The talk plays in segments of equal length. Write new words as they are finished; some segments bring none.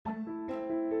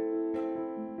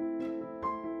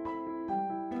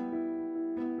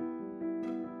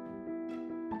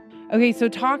Okay, so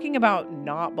talking about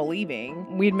not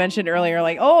believing, we'd mentioned earlier,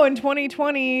 like, oh, in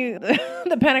 2020,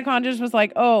 the Pentagon just was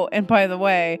like, oh, and by the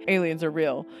way, aliens are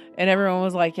real. And everyone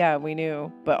was like, yeah, we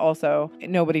knew, but also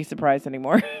nobody's surprised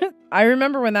anymore. I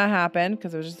remember when that happened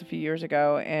because it was just a few years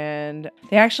ago, and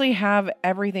they actually have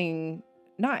everything,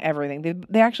 not everything,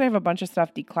 they actually have a bunch of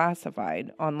stuff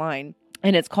declassified online.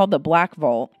 And it's called the Black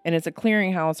Vault, and it's a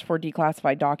clearinghouse for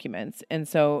declassified documents. And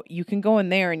so you can go in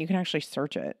there and you can actually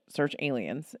search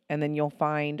aliens, and then you'll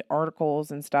find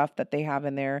articles and stuff that they have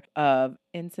in there of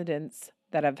incidents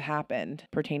that have happened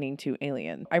pertaining to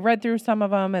aliens. I read through some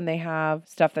of them, and they have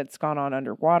stuff that's gone on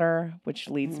underwater, which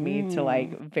leads me to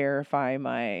like verify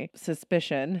my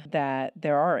suspicion that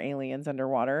there are aliens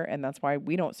underwater, and that's why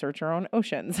we don't search our own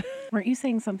oceans. Weren't you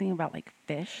saying something about like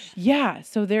fish? Yeah.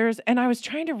 So and I was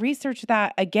trying to research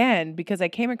that again because I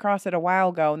came across it a while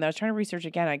ago, and I was trying to research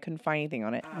again. I couldn't find anything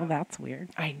on it. Oh, that's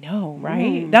weird. I know,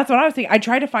 right? That's what I was thinking. I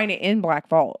tried to find it in Black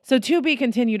Vault. So to be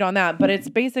continued on that, but it's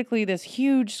basically this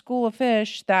huge school of fish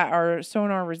that are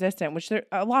sonar resistant, which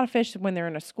a lot of fish, when they're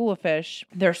in a school of fish,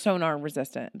 they're sonar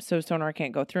resistant. So sonar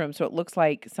can't go through them. So it looks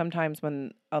like sometimes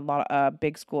when a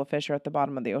big school of fish are at the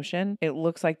bottom of the ocean, it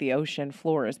looks like the ocean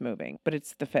floor is moving, but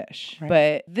it's the fish. Right.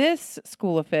 But this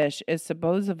school of fish is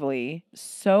supposedly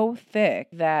so thick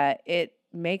that it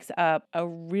makes up a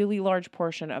really large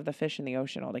portion of the fish in the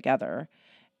ocean altogether,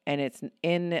 and it's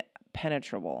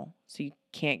impenetrable, so you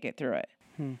can't get through it.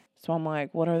 So I'm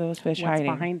like, what are those fish hiding?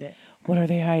 What's behind it? What are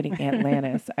they hiding?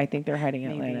 Atlantis. I think they're hiding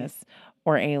Atlantis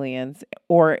or aliens,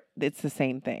 or it's the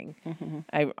same thing.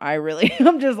 I really,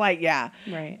 I'm just like, yeah.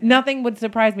 Right. Nothing would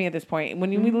surprise me at this point. When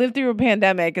we live through a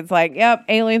pandemic, it's like, yep,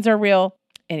 aliens are real.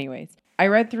 Anyways, I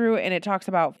read through and it talks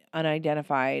about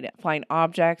unidentified flying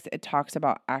objects. It talks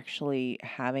about actually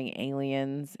having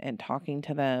aliens and talking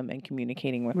to them and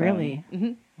communicating with them. Really?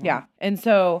 Yeah. And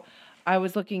so I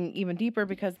was looking even deeper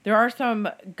because there are some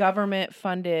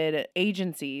government-funded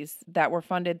agencies that were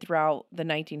funded throughout the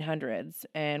 1900s,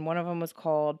 and one of them was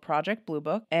called Project Blue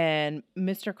Book, and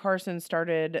Mr. Carson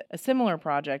started a similar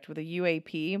project with a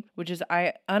UAP, which is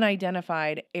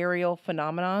Unidentified Aerial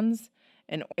Phenomenons,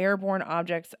 an airborne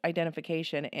objects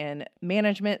identification and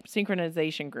management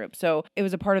synchronization group. So it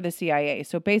was a part of the CIA.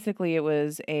 So basically it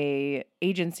was a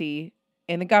agency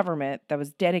in the government that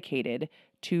was dedicated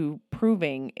to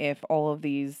proving if all of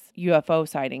these UFO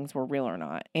sightings were real or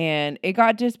not. And it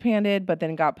got disbanded, but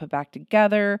then got put back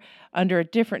together under a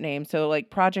different name. So like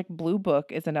Project Blue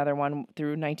Book is another one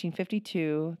through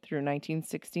 1952 through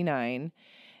 1969.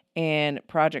 And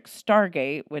Project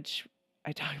Stargate, which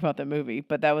I talk about the movie,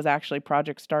 but that was actually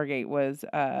Project Stargate was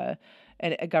a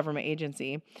government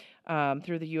agency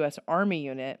through the U.S. Army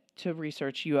unit to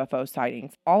research UFO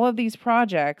sightings. All of these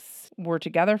projects were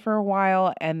together for a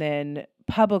while and then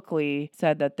publicly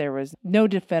said that there was no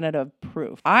definitive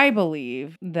proof. I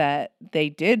believe that they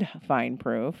did find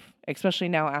proof, especially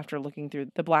now after looking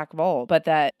through the Black Vault, but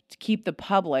that to keep the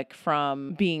public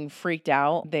from being freaked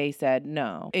out, they said,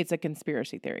 no, it's a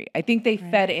conspiracy theory. I think they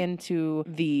fed into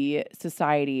the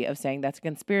society of saying that's a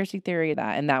conspiracy theory,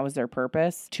 and that was their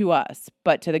purpose to us.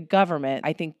 But to the government,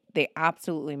 I think they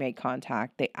absolutely made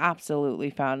contact. They absolutely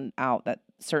found out that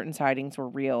certain sightings were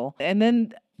real. And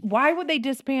then why would they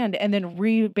disband and then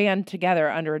reband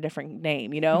together under a different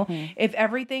name, you know? If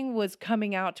everything was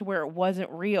coming out to where it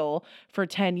wasn't real for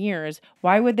 10 years,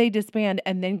 why would they disband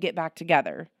and then get back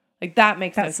together? Like that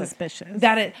makes That's suspicious.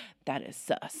 That is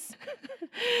sus.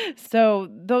 So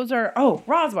those are,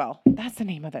 Roswell. That's the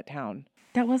name of that town.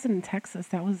 That wasn't in Texas.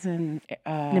 That was in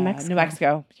New Mexico. New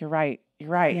Mexico. You're right.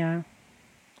 Yeah.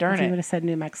 Darn it. You would have said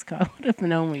New Mexico. I would have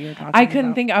known what you were talking about. I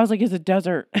couldn't think. I was like, it's a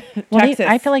desert. Well, Texas.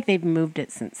 I feel like they've moved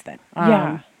it since then.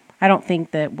 Yeah. I don't think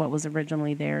that what was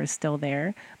originally there is still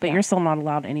there, but you're still not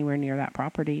allowed anywhere near that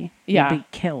property. Yeah. You'd be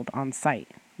killed on site.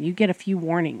 You get a few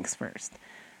warnings first,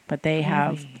 but they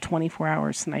have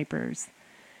 24-hour snipers,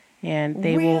 and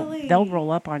they'll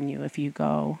roll up on you if you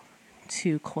go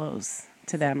too close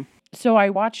to them. So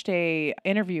I watched a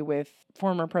interview with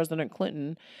former President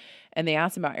Clinton, and they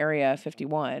asked him about Area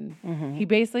 51. He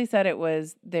basically said it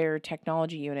was their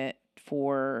technology unit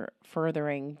for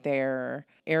furthering their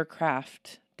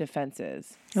aircraft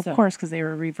defenses. Of course, because they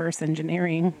were reverse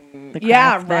engineering the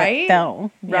craft that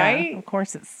fell. Right? Yeah, of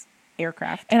course, it's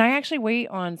aircraft. And I actually wait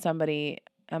on somebody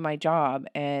at my job,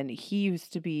 and he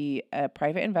used to be a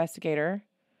private investigator,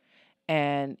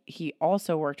 and he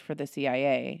also worked for the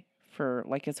CIA for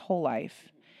like his whole life.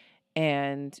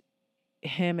 And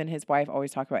him and his wife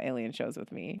always talk about alien shows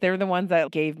with me. They're the ones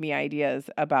that gave me ideas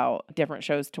about different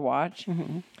shows to watch.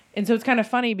 And so it's kind of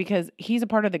funny because he's been a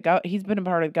part of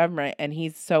the government, and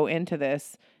he's so into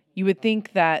this You would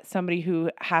think that somebody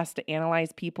who has to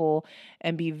analyze people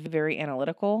and be very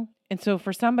analytical. And so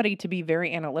for somebody to be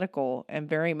very analytical and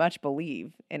very much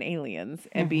believe in aliens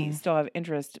and be still have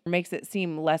interest makes it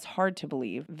seem less hard to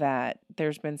believe that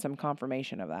there's been some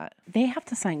confirmation of that. They have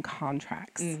to sign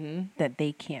contracts that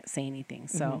they can't say anything.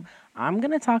 So I'm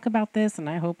going to talk about this, and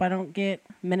I hope I don't get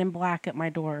Men in Black at my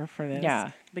door for this.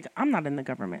 Yeah. Because I'm not in the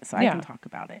government, so I can talk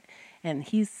about it. And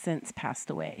he's since passed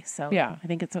away, so I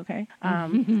think it's okay. So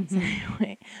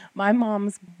anyway, my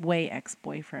mom's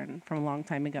ex-boyfriend from a long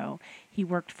time ago, he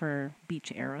worked for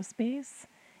Beach Aerospace,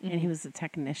 and he was a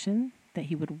technician that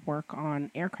he would work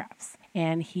on aircrafts.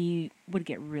 And he would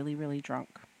get really, really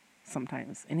drunk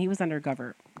sometimes. And he was under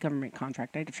government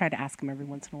contract. I tried to ask him every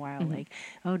once in a while, like,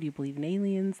 oh, do you believe in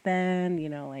aliens then? You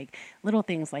know, like little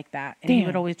things like that. And he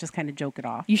would always just kind of joke it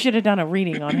off. You should have done a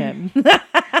reading on him.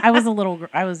 I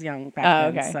was young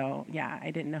back then. So yeah,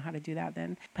 I didn't know how to do that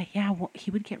then. But yeah,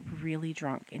 he would get really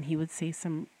drunk and he would say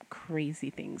some crazy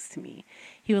things to me.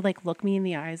 He would like look me in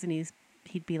the eyes and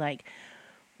he'd be like,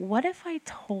 what if I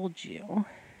told you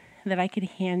that I could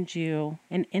hand you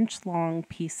an inch-long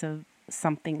piece of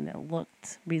something that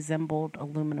resembled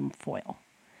aluminum foil,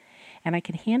 and I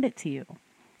could hand it to you,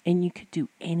 and you could do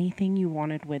anything you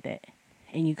wanted with it,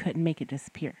 and you couldn't make it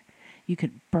disappear. You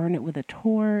could burn it with a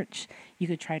torch. You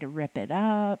could try to rip it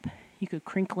up. You could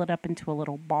crinkle it up into a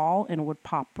little ball, and it would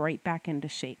pop right back into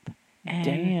shape. And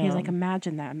he was like,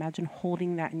 imagine that. Imagine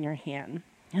holding that in your hand.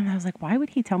 And I was like, why would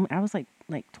he tell me? I was like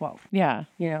 12. Yeah.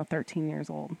 13 years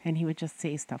old. And he would just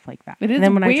say stuff like that. It is and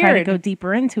then when weird. I try to go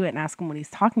deeper into it and ask him what he's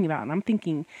talking about, and I'm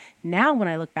thinking now when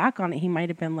I look back on it, he might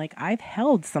have been like, I've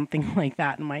held something like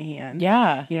that in my hand.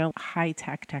 Yeah.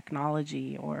 High-tech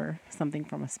technology or something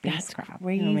from a spacecraft. That's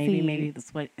crazy. Maybe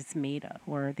that's what it's made of,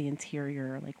 or the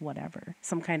interior, like whatever.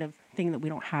 Some kind of thing that we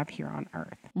don't have here on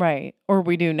Earth. Right. Or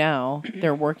we do now.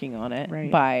 They're working on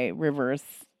it by reverse.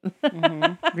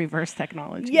 Reverse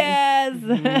technology. Yes.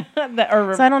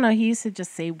 So I don't know. He used to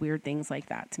just say weird things like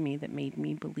that to me that made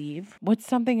me believe. What's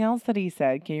something else that he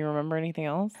said? Can you remember anything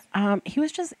else? He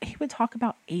would talk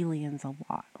about aliens a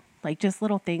lot. Like just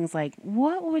little things like,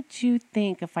 what would you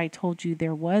think if I told you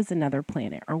there was another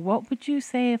planet? Or what would you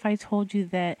say if I told you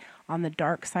that on the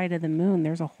dark side of the moon,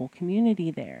 there's a whole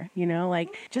community there?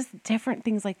 Like just different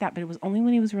things like that. But it was only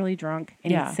when he was really drunk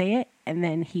and he'd say it. And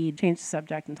then he'd change the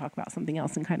subject and talk about something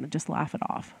else and kind of just laugh it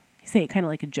off. He'd say it kind of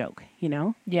like a joke,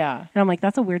 Yeah. And I'm like,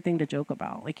 that's a weird thing to joke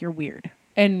about. Like, you're weird.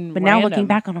 But now looking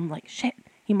back on him, like, shit.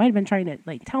 He might have been trying to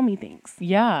like tell me things.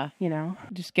 Yeah.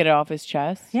 Just get it off his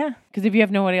chest. Yeah. Because if you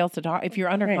have nobody else to talk, if you're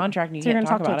under contract and you can't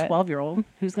talk about it. You're going to talk to a 12-year-old.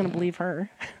 Who's going to believe her?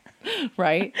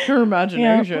 Right. Her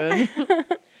imagination.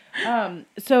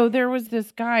 So there was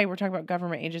this guy, we're talking about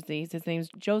government agencies. His name's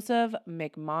Joseph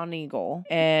McMoneagle,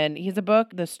 and he has a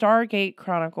book, The Stargate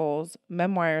Chronicles,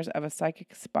 Memoirs of a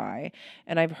Psychic Spy.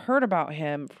 And I've heard about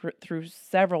him through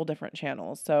several different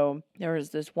channels. So there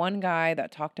was this one guy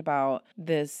that talked about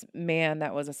this man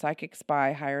that was a psychic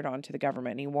spy hired onto the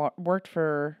government. And he worked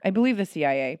for, I believe, the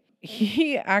CIA.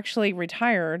 He actually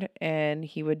retired and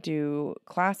he would do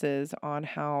classes on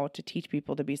how to teach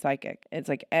people to be psychic. It's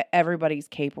like everybody's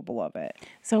capable of it.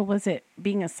 So was it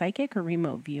being a psychic or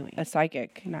remote viewing? A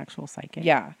psychic. An actual psychic.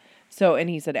 Yeah. So, and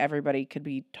he said everybody could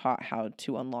be taught how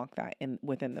to unlock that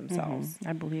within themselves.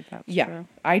 I believe that's true. Yeah,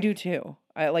 I do too.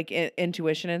 I like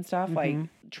intuition and stuff, like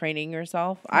training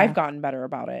yourself. Yeah. I've gotten better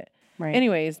about it. Right.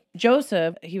 Anyways,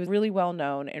 Joseph, he was really well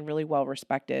known and really well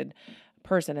respected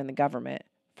person in the government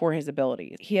for his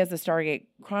abilities. He has the Stargate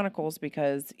Chronicles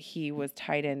because he was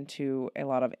tied into a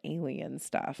lot of alien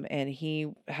stuff, and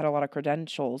he had a lot of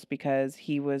credentials because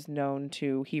he was known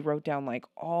to, he wrote down like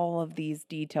all of these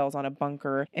details on a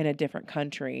bunker in a different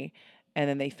country, and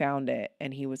then they found it,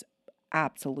 and he was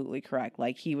absolutely correct.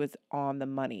 Like, he was on the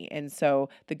money. And so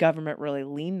the government really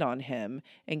leaned on him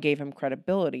and gave him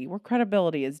credibility where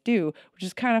credibility is due, which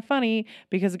is kind of funny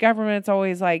because the government's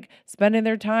always like spending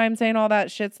their time saying all that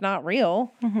shit's not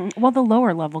real. Well, the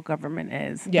lower level government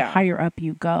is. The higher up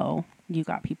you go, you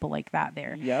got people like that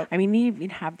there. Yep. I mean, they even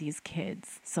have these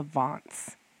kids,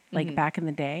 savants, like back in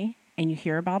the day. And you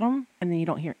hear about them, and then you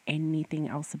don't hear anything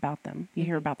else about them. You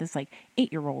hear about this like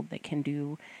 8-year-old that can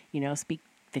do, speak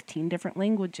 15 different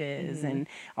languages and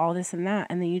all this and that.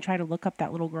 And then you try to look up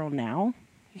that little girl now,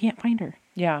 you can't find her.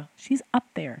 Yeah. She's up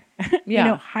there,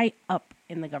 high up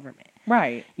in the government.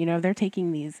 Right. They're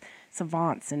taking these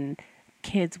savants and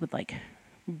kids with like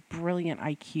brilliant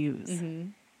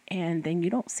IQs. And then you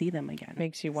don't see them again.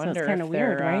 Makes you wonder. So it's kind of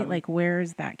weird, right? Like,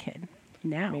 where's that kid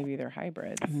now? Maybe they're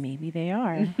hybrids. Maybe they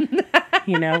are.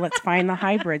 Let's find the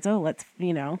hybrids. Oh, let's,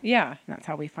 Yeah. That's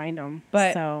how we find them.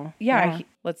 But so,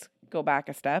 let's go back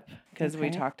a step because we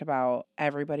Okay. talked about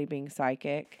everybody being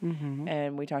psychic Mm-hmm.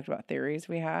 and we talked about theories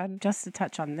we had. Just to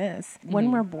touch on this,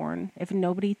 when we're born, if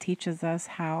nobody teaches us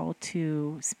how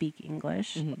to speak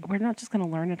English, we're not just going to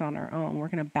learn it on our own. We're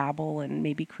going to babble and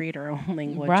maybe create our own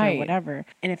language Right. or whatever.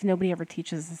 And if nobody ever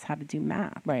teaches us how to do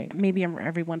math, Right. maybe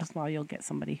every once in a while you'll get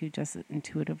somebody who just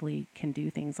intuitively can do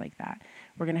things like that.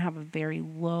 We're going to have a very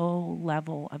low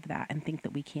level of that and think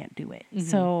that we can't do it.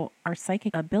 So our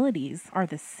psychic abilities are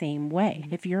the same way.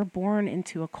 If you're born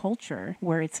into a culture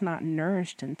where it's not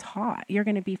nourished and taught, you're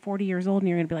going to be 40 years old and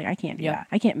you're going to be like, I can't do Yeah. that.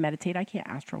 I can't meditate. I can't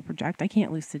astral project. I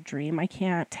can't lucid dream. I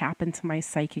can't tap into my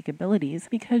psychic abilities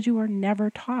because you were never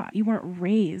taught. You weren't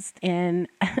raised in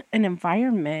an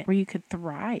environment where you could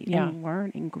thrive Yeah. and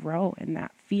learn and grow in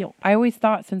that field. I always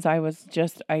thought since I was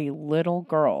just a little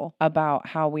girl about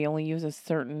how we only use a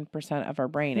certain percent of our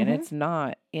brain and it's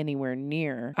not anywhere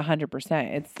near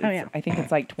 100%. It's yeah. I think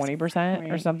it's like 20%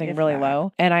 or Right, something if really that.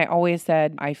 low. And I always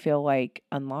said I feel like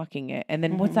unlocking it. And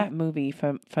then what's that movie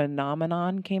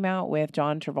Phenomenon came out with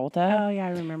John Travolta? Oh, yeah, I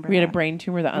remember We had a that. brain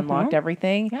tumor that unlocked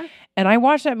everything. Yeah. And I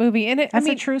watched that movie and That's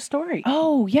a true story.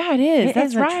 oh, yeah, it is. It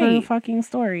That's is right. a true fucking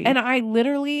story. And I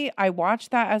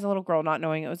watched that as a little girl, not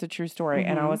knowing it was a true story.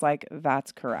 And I was like,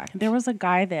 that's correct. There was a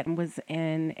guy that was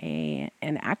in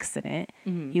an accident.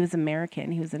 Mm-hmm. He was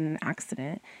American. He was in an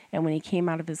accident. And when he came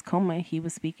out of his coma, he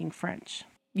was speaking French.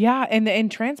 Yeah.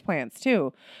 And transplants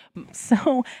too.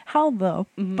 So how the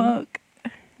fuck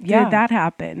Yeah. did that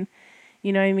happen?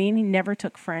 You know what I mean? He never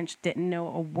took French, didn't know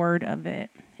a word of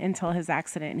it until his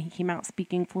accident. And he came out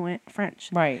speaking fluent French.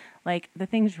 Right. Like the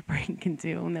things your brain can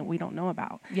do and that we don't know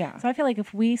about. Yeah. So I feel like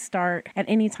if we start at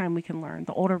any time we can learn,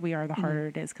 the older we are, the harder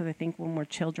it is. Because I think when we're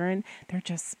children, they're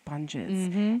just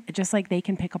sponges. Just like they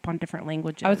can pick up on different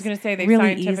languages. I was going to say they've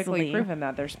really scientifically easily. proven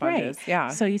that they're sponges. Right. Yeah.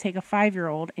 So you take a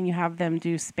 5-year-old and you have them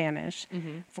do Spanish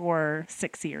for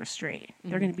 6 years straight.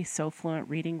 They're going to be so fluent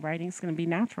reading, writing. It's going to be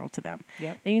natural to them.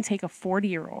 Yep. Then you take a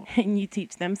 40-year-old and you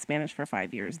teach them Spanish for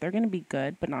 5 years. They're going to be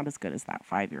good, but not as good as that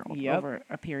 5-year-old Yep. over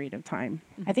a period of time.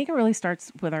 I think it really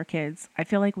starts with our kids. I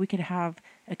feel like we could have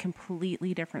a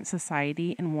completely different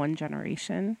society in one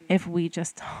generation if we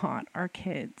just taught our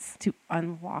kids to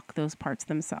unlock those parts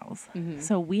themselves.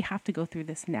 So we have to go through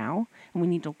this now and we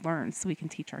need to learn so we can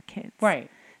teach our kids. Right.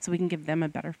 So we can give them a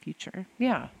better future.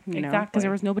 Yeah. You know, Exactly. because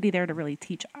there was nobody there to really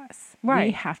teach us. Right.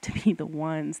 We have to be the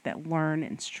ones that learn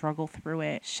and struggle through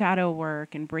it. Shadow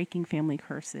work and breaking family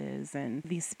curses and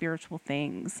these spiritual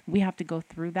things. We have to go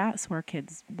through that so our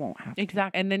kids won't have to.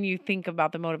 Exactly. And then you think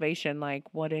about the motivation, like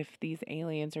what if these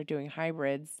aliens are doing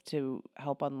hybrids to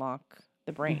help unlock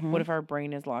the brain? What if our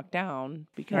brain is locked down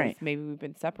because Right. maybe we've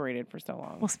been separated for so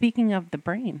long? Well, speaking of the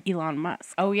brain, Elon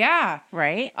Musk, Oh, yeah.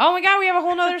 right? Oh my God, we have a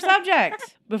whole nother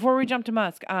subject. Before we jump to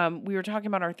Musk, we were talking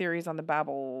about our theories on the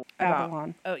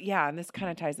Babylon. Oh yeah, and this kind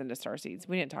of ties into starseeds.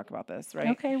 We didn't talk about this, right?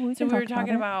 Okay, we So can we were talk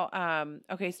talking about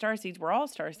about starseeds. We're all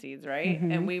starseeds, right?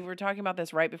 And we were talking about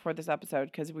this right before this episode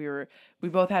because we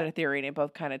both had a theory and it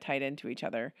both kind of tied into each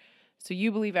other. So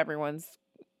you believe everyone's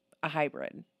a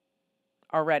hybrid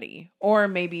already, or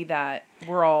maybe that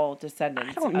we're all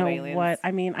descendants I don't of know aliens. what.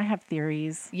 I mean, I have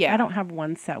theories. Yeah. I don't have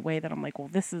one set way that I'm like, well,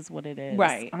 this is what it is.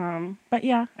 Right. But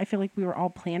yeah, I feel like we were all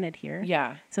planted here.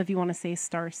 Yeah, So if you want to say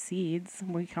star seeds,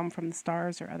 we come from the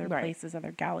stars or other Right. places,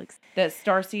 other galaxies. that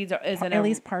starseeds isn't At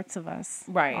least parts of us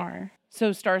Right. are.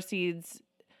 So starseeds,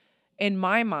 in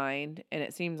my mind, and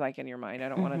it seems like in your mind, I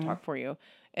don't want to talk for you,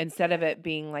 instead of it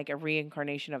being like a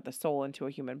reincarnation of the soul into a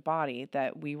human body,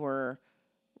 that we were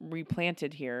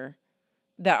replanted here,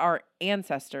 that our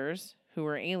ancestors, who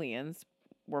were aliens,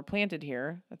 were planted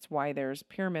here. That's why there's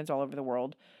pyramids all over the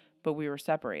world, but we were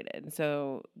separated.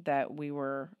 So that we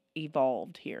were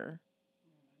evolved here,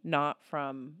 not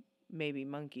from maybe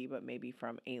monkey, but maybe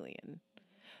from alien.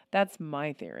 That's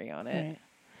my theory on it. Right.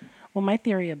 Well, my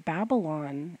theory of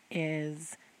Babylon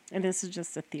is, and this is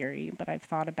just a theory, but I've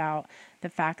thought about the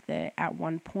fact that at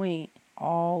one point,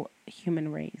 all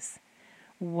human race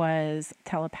was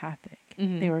telepathic.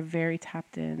 They were very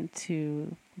tapped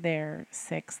into their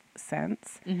sixth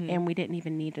sense, and we didn't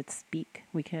even need to speak.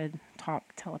 We could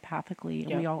talk telepathically,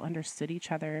 and we all understood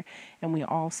each other, and we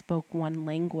all spoke one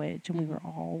language, and we were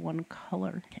all one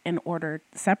color. In order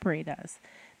to separate us,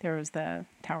 there was the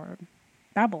Tower of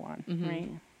Babylon, right?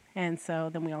 And so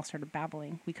then we all started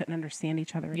babbling. We couldn't understand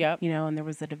each other, Yep. and there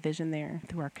was a division there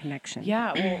through our connection.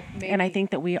 Yeah, well, maybe, and I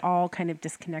think that we all kind of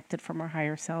disconnected from our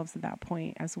higher selves at that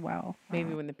point as well.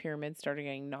 maybe when the pyramids started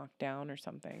getting knocked down or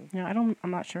something.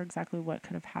 I'm not sure exactly what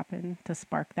could have happened to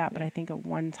spark that, but I think at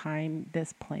one time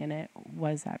this planet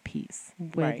was at peace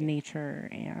with nature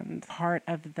and part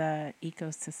of the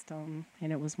ecosystem,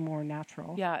 and it was more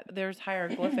natural. Yeah, there's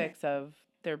hieroglyphics of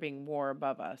there being war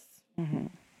above us. Mm-hmm.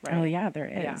 Right? Oh, yeah, there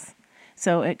is. Yeah.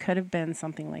 So it could have been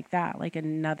something like that, like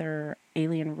another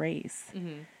alien race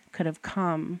could have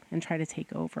come and tried to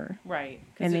take over. Right.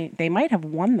 And they might have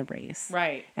won the race.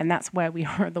 Right. And that's why we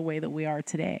are the way that we are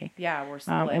today. Yeah, we're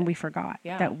split. And we forgot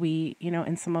that we,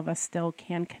 and some of us still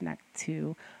can connect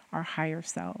to our higher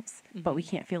selves, but we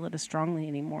can't feel it as strongly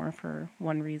anymore for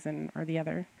one reason or the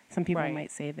other. Some people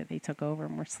might say that they took over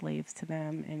and we're slaves to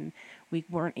them, and we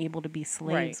weren't able to be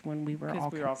slaves when we were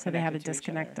all so they had to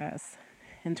disconnect us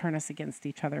and turn us against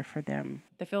each other for them.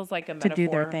 That feels like a metaphor to do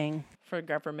their thing for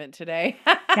government today.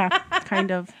 Yeah,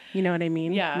 kind of. You know what I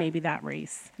mean? Yeah. Maybe that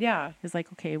race. Yeah. Is like,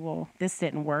 okay, well, this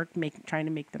didn't work. Trying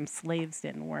to make them slaves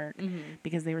didn't work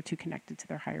because they were too connected to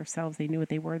their higher selves. They knew what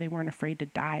they were. They weren't afraid to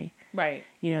die. Right.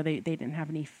 They didn't have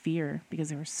any fear because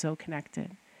they were so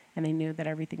connected. And they knew that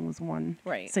everything was one.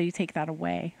 Right. So you take that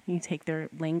away. You take their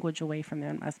language away from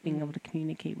them, us being able to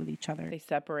communicate with each other. They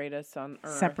separate us on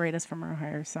Earth. Separate us from our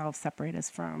higher self. Separate us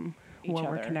from what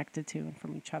we're connected to and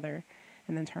from each other.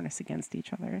 And then turn us against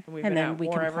each other. And then we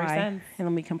comply. And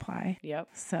then we comply. Yep.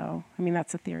 So,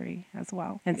 that's a theory as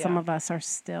well. And some of us are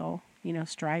still,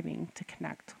 striving to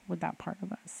connect with that part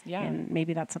of us. Yeah. And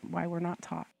maybe that's why we're not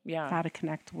taught how to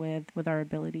connect with our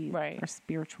abilities, our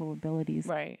spiritual abilities.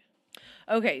 Right.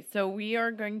 Okay, so we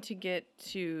are going to get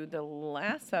to the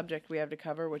last subject we have to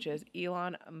cover, which is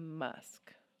Elon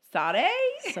Musk. Sade?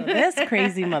 So this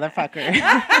crazy motherfucker,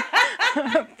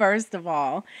 first of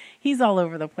all, he's all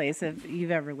over the place. If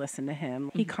you've ever listened to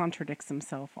him, he contradicts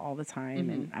himself all the time,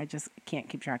 and I just can't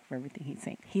keep track of everything he's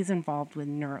saying. He's involved with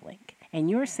Neuralink. And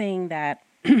you were saying that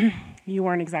you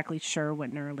weren't exactly sure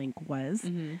what Neuralink was,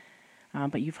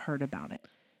 but you've heard about it.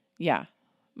 Yeah.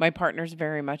 My partner's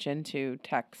very much into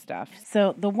tech stuff.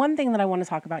 So the one thing that I want to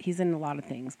talk about, he's in a lot of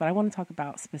things, but I want to talk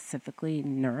about specifically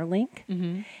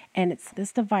Neuralink. And it's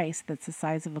this device that's the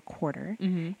size of a quarter,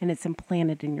 and it's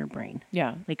implanted in your brain.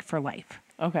 Yeah. Like for life.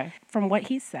 Okay. From what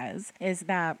he says is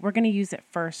that we're going to use it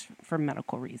first for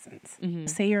medical reasons.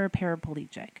 Say you're a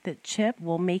paraplegic. The chip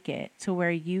will make it to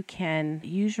where you can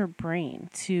use your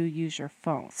brain to use your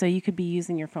phone. So you could be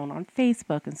using your phone on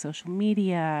Facebook and social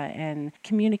media and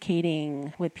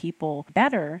communicating with people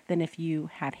better than if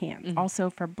you had hands. Also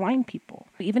for blind people.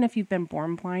 Even if you've been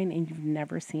born blind and you've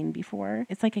never seen before,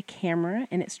 it's like a camera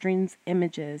and it streams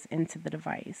images into the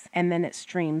device. And then it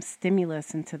streams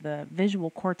stimulus into the visual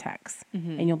cortex.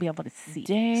 And you'll be able to see.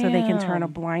 Damn. So they can turn a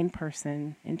blind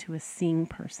person into a seeing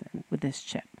person with this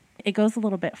chip. It goes a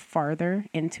little bit farther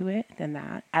into it than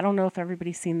that. I don't know if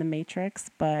everybody's seen The Matrix,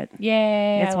 but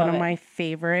it's one of my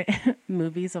favorite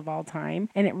movies of all time.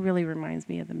 And it really reminds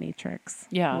me of The Matrix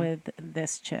with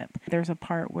this chip. There's a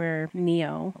part where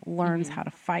Neo learns how to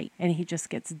fight, and he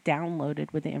just gets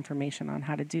downloaded with the information on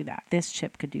how to do that. This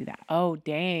chip could do that. Oh,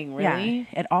 dang. Really?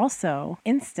 Yeah. It also,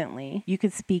 instantly, you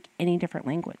could speak any different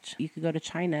language. You could go to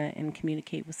China and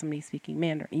communicate with somebody speaking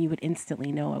Mandarin, and you would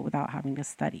instantly know it without having to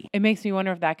study. It makes me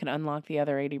wonder if that can unlock the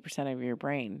other 80% of your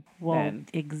brain. Well,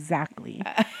 exactly.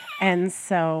 And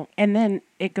then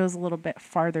it goes a little bit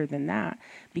farther than that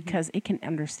because it can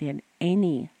understand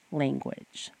any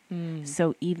language.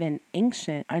 So even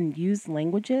ancient unused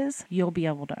languages, you'll be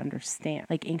able to understand,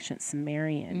 like ancient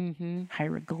Sumerian,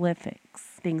 hieroglyphics,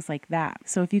 things like that.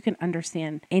 So if you can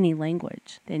understand any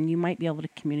language, then you might be able to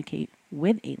communicate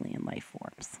with alien life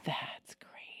forms. That's crazy.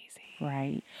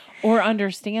 Right. Or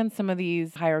understand some of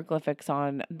these hieroglyphics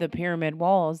on the pyramid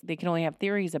walls they can only have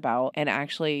theories about and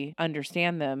actually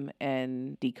understand them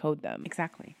and decode them.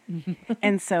 Exactly.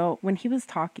 And so when he was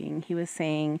talking, he was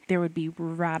saying there would be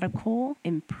radical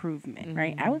improvement,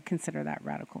 right? I would consider that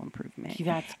radical improvement.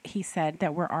 He said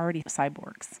that we're already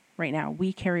cyborgs. Right now,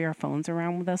 we carry our phones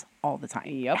around with us all the time.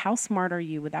 Yep. How smart are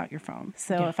you without your phone?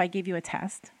 So if I gave you a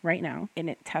test right now and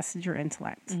it tested your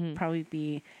intellect, probably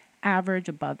be average,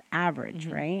 above average,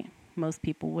 right? Most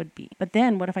people would be. But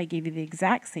then what if I gave you the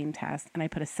exact same test and I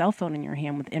put a cell phone in your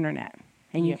hand with internet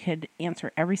and you could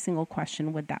answer every single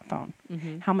question with that phone?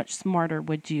 How much smarter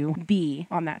would you be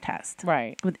on that test?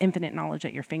 Right. With infinite knowledge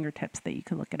at your fingertips that you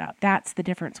could look it up. That's the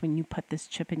difference when you put this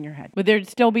chip in your head. Would there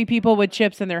still be people with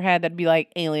chips in their head that'd be like,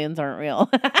 aliens aren't real?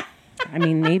 I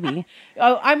mean, maybe.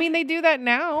 Oh, I mean, they do that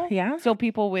now. Yeah. Still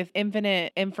people with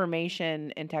infinite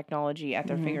information and technology at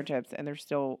their fingertips, and they're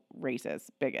still racist,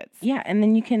 bigots. Yeah, and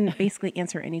then you can basically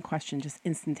answer any question just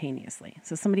instantaneously.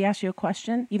 So somebody asks you a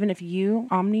question, even if you,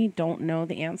 Omni, don't know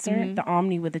the answer, the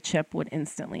Omni with a chip would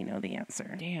instantly know the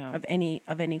answer. Damn. Of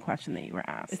any question that you were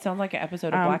asked. It sounds like an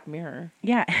episode of Black Mirror.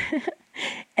 Yeah.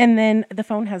 And then the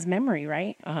phone has memory,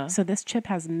 right? Uh-huh. So this chip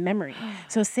has memory.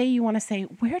 So say you want to say,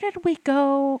 where did we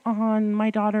go on my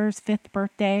daughter's 5th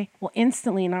birthday? Well,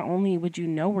 instantly, not only would you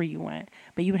know where you went,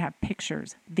 but you would have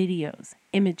pictures, videos,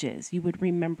 images. You would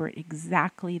remember it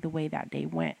exactly the way that day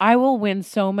went. I will win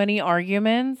so many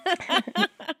arguments.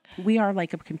 We are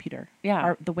like a computer.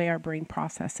 Yeah. The way our brain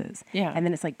processes. Yeah. And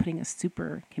then it's like putting a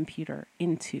supercomputer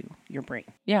into your brain.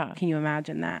 Yeah. Can you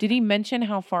imagine that? Did he mention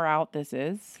how far out this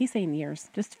is? He's saying years,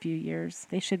 just a few years.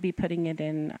 They should be putting it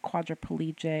in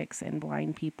quadriplegics and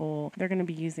blind people. They're going to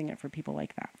be using it for people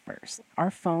like that first.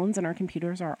 Our phones and our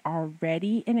computers are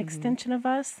already an extension of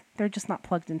us. They're just not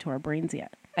plugged into our brains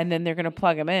yet. And then they're going to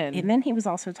plug him in. And then he was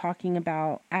also talking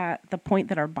about at the point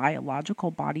that our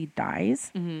biological body dies,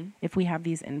 if we have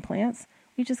these implants,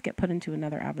 we just get put into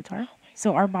another avatar.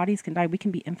 So our bodies can die. We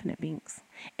can be infinite beings.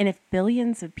 And if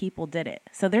billions of people did it,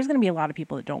 so there's going to be a lot of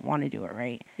people that don't want to do it,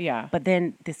 right? Yeah. But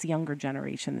then this younger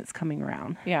generation that's coming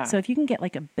around. Yeah. So if you can get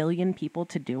like 1 billion people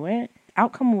to do it,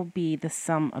 outcome will be the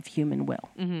sum of human will.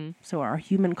 So our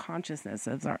human consciousness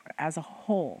as a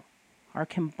whole, our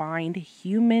combined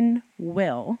human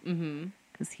will,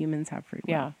 because humans have free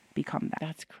will, become that.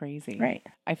 That's crazy. Right.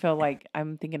 I feel like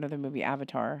I'm thinking of the movie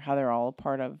Avatar, how they're all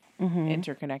part of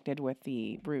interconnected with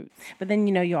the roots. But then,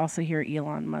 you also hear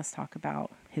Elon Musk talk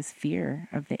about his fear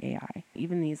of the AI.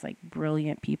 Even these like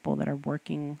brilliant people that are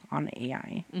working on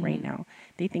AI right now,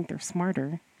 they think they're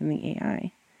smarter than the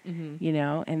AI,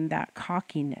 and that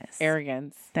cockiness,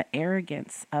 the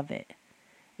arrogance of it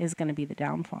is going to be the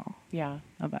downfall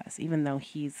of us, even though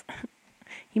he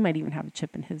might even have a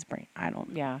chip in his brain. I don't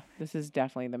know. Yeah, this is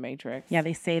definitely the Matrix. Yeah,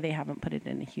 they say they haven't put it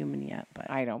in a human yet, but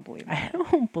I don't believe that. I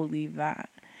don't believe that.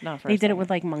 Not for They a did it second. with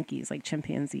like monkeys, like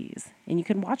chimpanzees. And you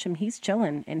can watch him. He's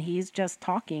chilling and he's just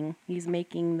talking. He's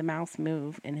making the mouse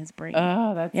move in his brain.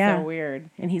 Oh, that's so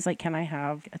weird. And he's like, can I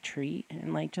have a treat?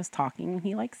 And like just talking.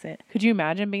 He likes it. Could you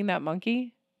imagine being that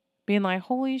monkey? Being like,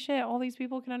 holy shit, all these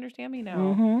people can understand me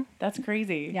now. That's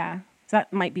crazy. Yeah. So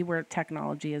that might be where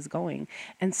technology is going.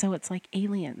 And so it's like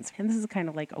aliens. And this is kind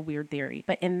of like a weird theory.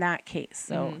 But in that case,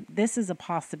 so this is a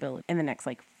possibility in the next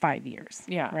like 5 years.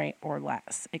 Yeah. Right? Or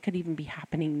less. It could even be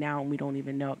happening now and we don't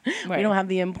even know. Right. We don't have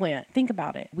the implant. Think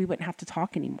about it. We wouldn't have to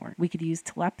talk anymore. We could use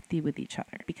telepathy with each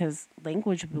other because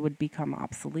language would become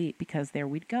obsolete because there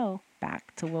we'd go.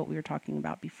 Back to what we were talking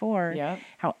about before,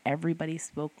 how everybody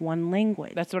spoke one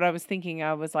language. That's what I was thinking.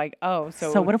 I was like, oh,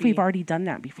 so what if we've already done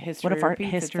that before? History what if our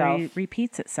repeats history itself.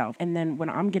 repeats itself? And then when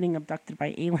I'm getting abducted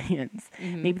by aliens,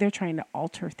 maybe they're trying to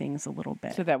alter things a little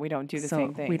bit. So that we don't do the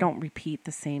same thing. We don't repeat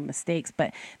the same mistakes,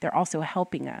 but they're also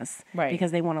helping us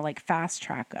because they want to like fast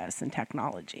track us in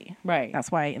technology. Right.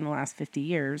 That's why in the last 50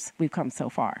 years, we've come so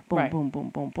far. Boom, boom, boom,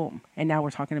 boom, boom. And now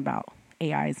we're talking about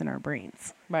AIs in our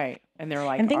brains. Right. And they're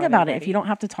like, and think about it. If you don't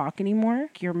have to talk anymore,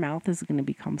 your mouth is going to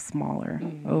become smaller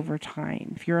over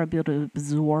time. If you're able to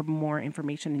absorb more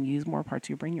information and use more parts of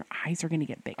your brain, your eyes are going to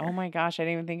get bigger. Oh my gosh, I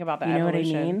didn't even think about that. You know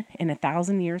evolution. what I mean? In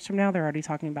 1,000 years from now, they're already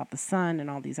talking about the sun and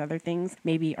all these other things.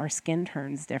 Maybe our skin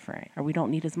turns different or we don't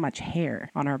need as much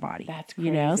hair on our body. That's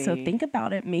crazy. So think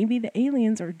about it. Maybe the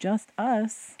aliens are just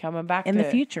us coming back in the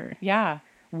future. Yeah.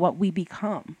 What we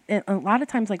become. And a lot of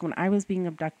times, like when I was being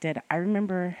abducted, I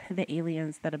remember the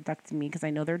aliens that abducted me because I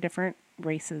know there are different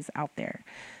races out there.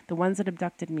 The ones that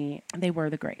abducted me, they were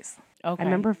the Greys. Okay. I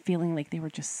remember feeling like they were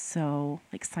just so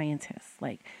like scientists,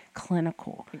 like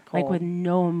clinical, like with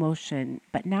no emotion.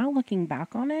 But now looking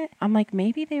back on it, I'm like,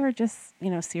 maybe they were just,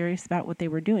 serious about what they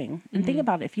were doing. And think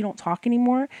about it. If you don't talk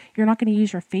anymore, you're not going to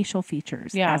use your facial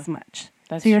features as much.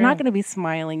 That's so you're true. not going to be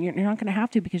smiling. You're not going to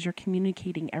have to because you're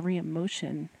communicating every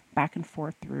emotion back and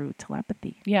forth through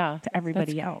telepathy to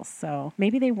everybody else. So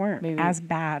maybe they weren't as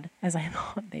bad as I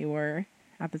thought they were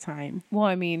at the time. Well,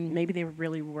 I mean, maybe they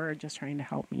really were just trying to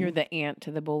help me. You're the aunt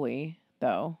to the bully,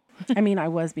 though. I mean, I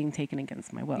was being taken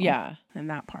against my will. Yeah. In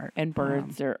that part. And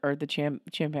birds or the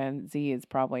chimpanzee is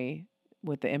probably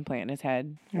with the implant in his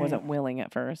head wasn't willing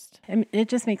at first. And it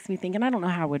just makes me think, and I don't know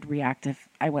how I would react if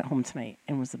I went home tonight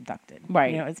and was abducted.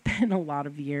 Right. It's been a lot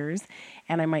of years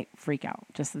and I might freak out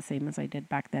just the same as I did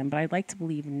back then. But I'd like to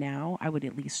believe now I would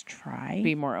at least try.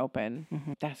 Be more open.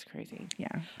 That's crazy.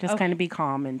 Yeah. Just kind of be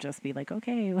calm and just be like,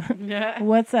 okay,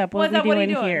 what's up? What are we doing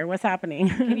here? What's happening?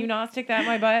 Can you not stick that in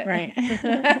my butt? Right.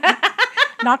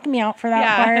 Knock me out for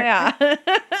that part. Yeah.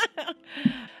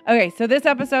 Okay, so this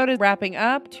episode is wrapping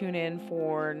up. Tune in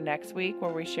for next week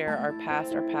where we share our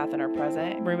past, our path, and our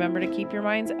present. Remember to keep your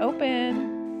minds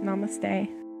open.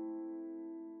 Namaste.